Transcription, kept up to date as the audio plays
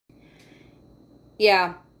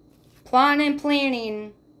Yeah. Plotting and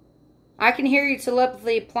planning. I can hear you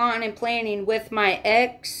telepathy plotting and planning with my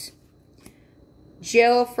ex.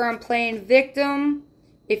 Jill from playing victim.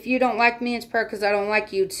 If you don't like me, it's probably because I don't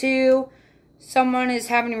like you too. Someone is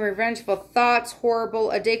having revengeful thoughts,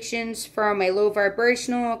 horrible addictions from a low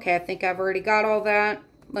vibrational. Okay, I think I've already got all that.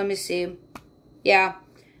 Let me see. Yeah,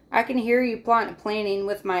 I can hear you plotting and planning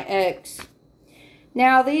with my ex.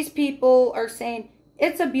 Now, these people are saying,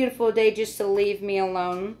 it's a beautiful day just to leave me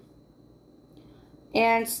alone.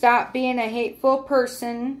 And stop being a hateful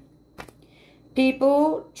person.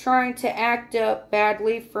 People trying to act up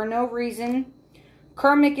badly for no reason.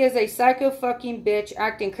 Karmic is a psycho fucking bitch,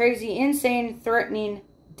 acting crazy, insane, threatening,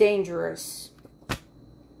 dangerous.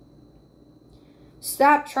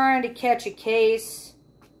 Stop trying to catch a case.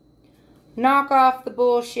 Knock off the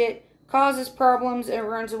bullshit. Causes problems and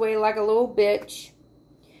runs away like a little bitch.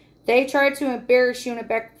 They tried to embarrass you and it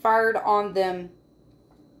backfired on them.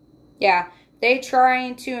 Yeah. They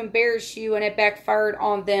trying to embarrass you and it backfired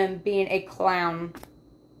on them being a clown.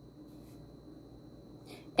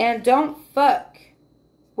 And don't fuck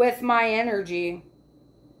with my energy.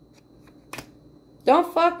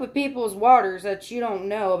 Don't fuck with people's waters that you don't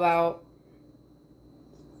know about.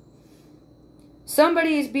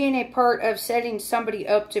 Somebody is being a part of setting somebody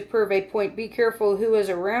up to prove a point. Be careful who is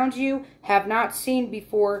around you. Have not seen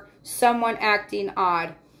before someone acting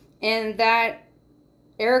odd. And that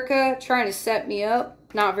Erica trying to set me up,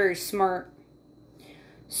 not very smart.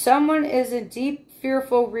 Someone is in deep,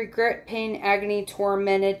 fearful, regret, pain, agony,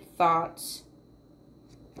 tormented thoughts.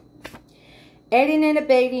 Aiding and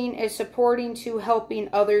abetting is supporting to helping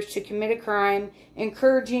others to commit a crime,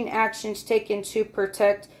 encouraging actions taken to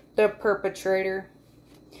protect the perpetrator.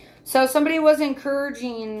 So somebody was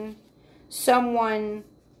encouraging someone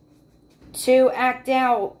to act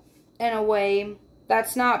out in a way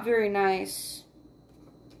that's not very nice.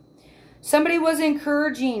 Somebody was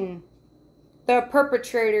encouraging the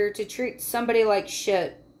perpetrator to treat somebody like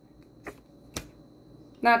shit.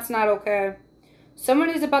 That's not okay. Someone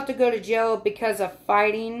is about to go to jail because of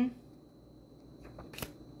fighting.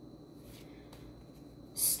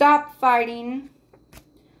 Stop fighting.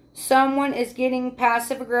 Someone is getting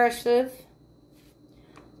passive aggressive.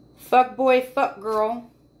 Fuck boy, fuck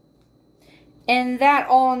girl. And that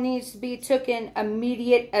all needs to be taken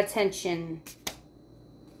immediate attention.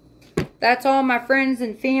 That's all my friends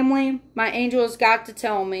and family, my angels got to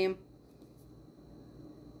tell me.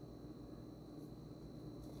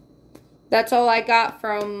 That's all I got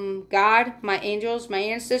from God, my angels, my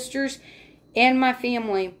ancestors, and my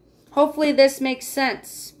family. Hopefully this makes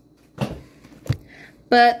sense.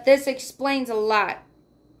 But this explains a lot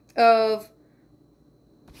of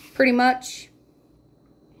pretty much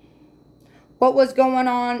what was going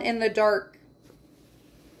on in the dark.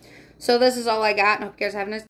 So this is all I got. I hope you guys have a nice